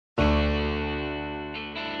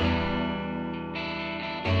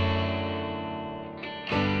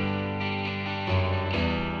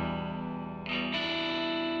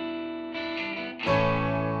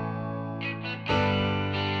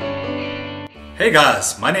Hey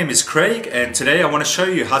guys, my name is Craig and today I want to show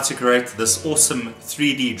you how to create this awesome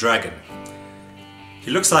 3D dragon. He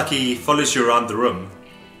looks like he follows you around the room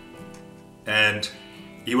and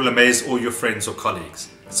he will amaze all your friends or colleagues.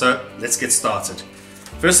 So let's get started.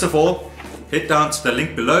 First of all, head down to the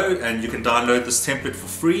link below and you can download this template for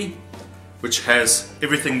free, which has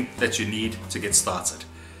everything that you need to get started.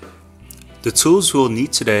 The tools we'll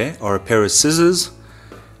need today are a pair of scissors,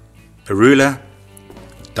 a ruler,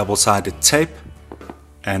 double-sided tape,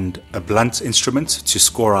 and a blunt instrument to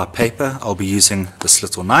score our paper. I'll be using this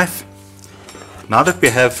little knife. Now that we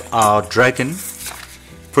have our dragon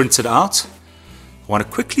printed out, I want to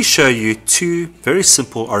quickly show you two very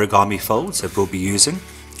simple origami folds that we'll be using.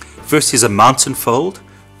 First is a mountain fold,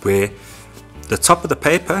 where the top of the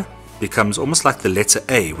paper becomes almost like the letter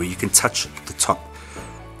A, where you can touch the top.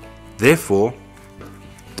 Therefore,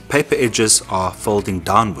 the paper edges are folding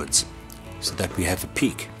downwards so that we have a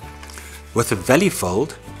peak. With a valley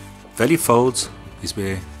folds is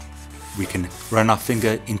where we can run our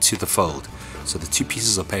finger into the fold, so the two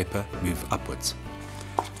pieces of paper move upwards.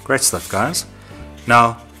 Great stuff, guys.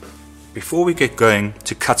 Now, before we get going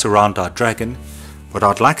to cut around our dragon, what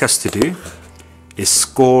I'd like us to do is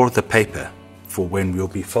score the paper for when we'll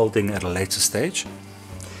be folding at a later stage.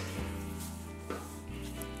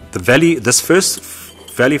 This first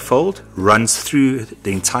valley fold runs through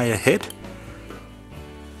the entire head.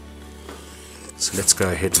 So let's go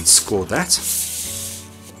ahead and score that.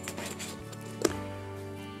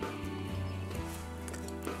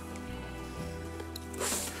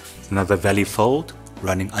 Another valley fold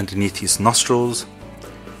running underneath his nostrils.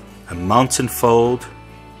 A mountain fold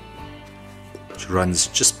which runs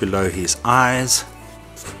just below his eyes.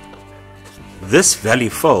 This valley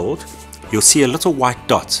fold, you'll see a little white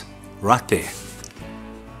dot right there.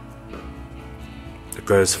 It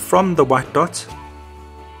goes from the white dot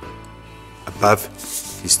above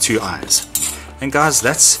his two eyes. And guys,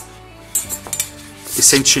 that's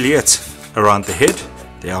essentially it around the head.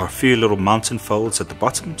 There are a few little mountain folds at the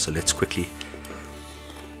bottom, so let's quickly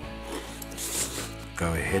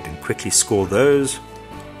go ahead and quickly score those.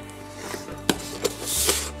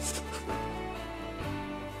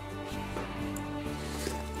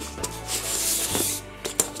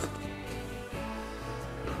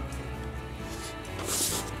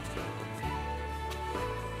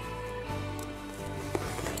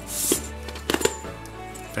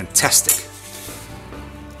 Fantastic.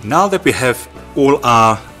 Now that we have all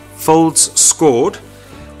our folds scored,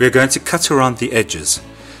 we're going to cut around the edges.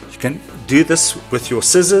 You can do this with your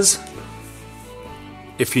scissors.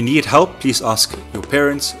 If you need help, please ask your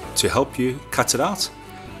parents to help you cut it out.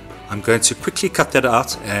 I'm going to quickly cut that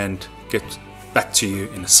out and get back to you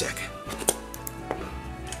in a sec.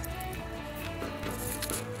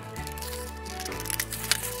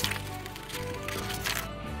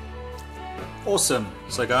 Awesome.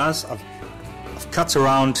 So guys, I've cut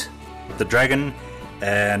around the dragon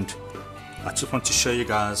and I just want to show you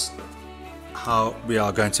guys how we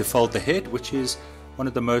are going to fold the head, which is one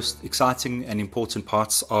of the most exciting and important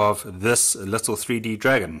parts of this little 3D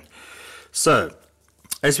dragon. So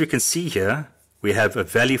as we can see here, we have a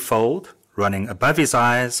valley fold running above his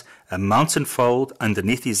eyes, a mountain fold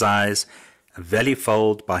underneath his eyes, a valley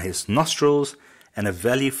fold by his nostrils, and a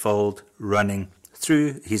valley fold running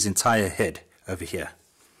through his entire head over here.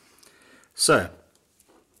 So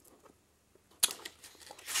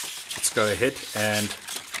let's go ahead and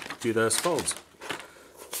do those folds.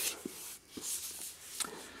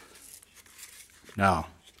 Now,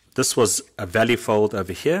 this was a valley fold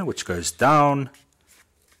over here, which goes down.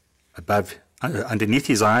 Above, underneath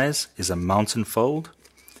his eyes is a mountain fold.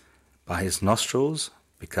 By his nostrils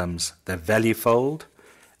becomes the valley fold,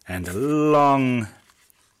 and a long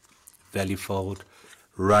valley fold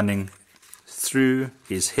running through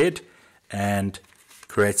his head and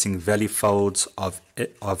creating valley folds of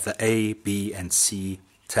the A, B, and C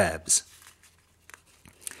tabs.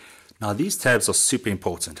 Now these tabs are super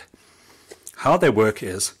important. How they work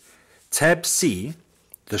is tab C,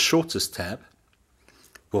 the shortest tab,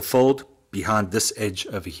 will fold behind this edge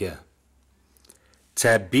over here.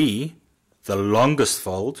 Tab B, the longest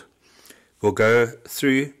fold, will go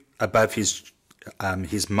through above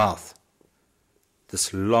his mouth,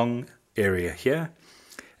 this long area here.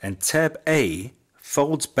 And tab A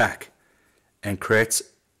folds back and creates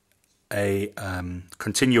a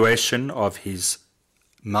continuation of his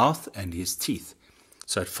mouth and his teeth.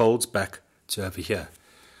 So it folds back to over here.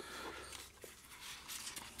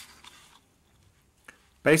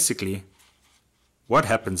 Basically, what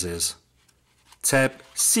happens is tab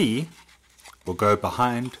C will go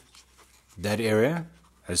behind that area,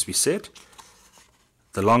 as we said.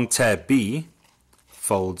 The long tab B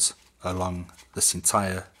folds along this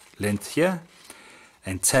entire length here,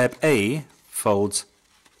 and tab A folds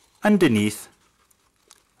underneath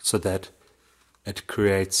so that it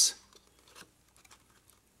creates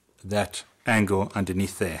that angle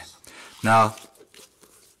underneath there. Now,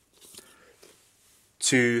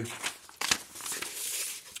 to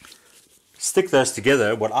stick those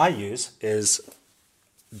together, what I use is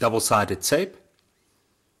double-sided tape,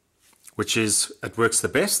 which it works the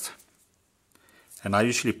best. And I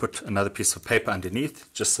usually put another piece of paper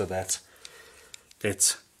underneath just so that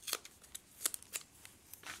it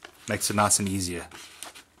makes it nice and easier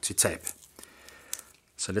to tape.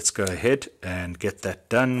 So let's go ahead and get that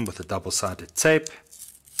done with a double-sided tape.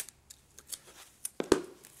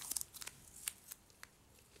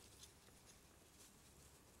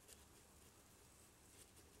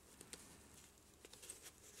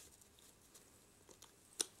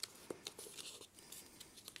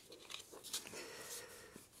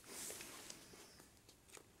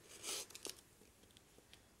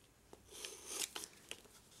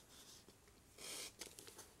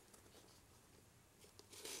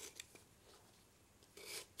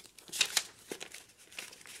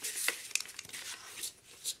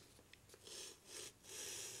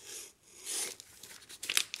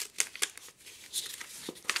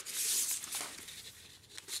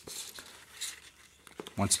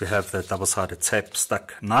 Once we have the double-sided tape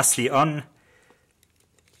stuck nicely on,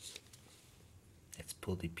 let's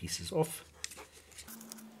pull the pieces off.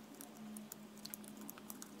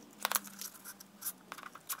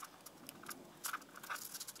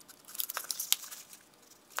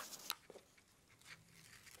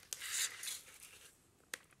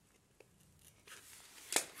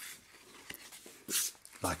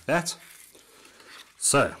 Like that.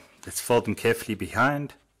 So let's fold them carefully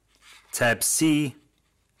behind. Tab C,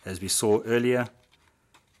 as we saw earlier,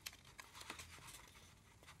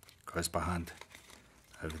 goes behind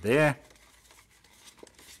over there.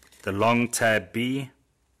 The long tab B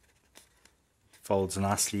folds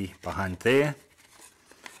nicely behind there,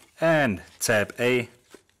 and tab A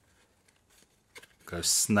goes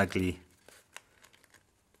snugly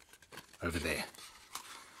over there.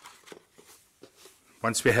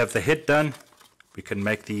 Once we have the head done, we can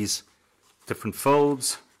make these different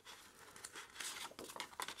folds.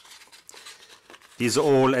 These are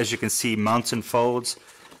all, as you can see, mountain folds,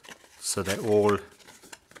 so they're all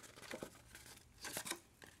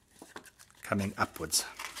coming upwards.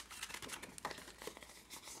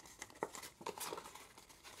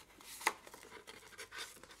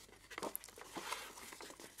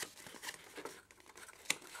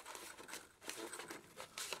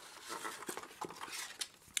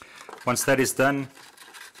 Once that is done,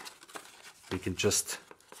 we can just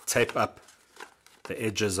tape up the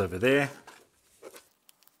edges over there.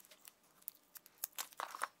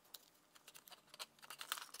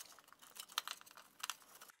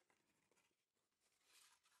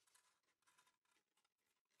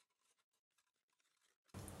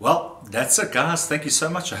 Well, that's it guys. Thank you so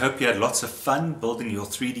much. I hope you had lots of fun building your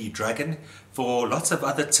 3D dragon. For lots of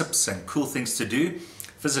other tips and cool things to do,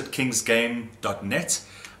 visit kingsgame.net.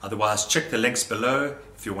 Otherwise, check the links below.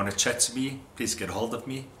 If you want to chat to me, please get hold of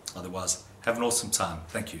me. Otherwise, have an awesome time.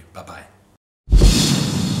 Thank you. Bye-bye.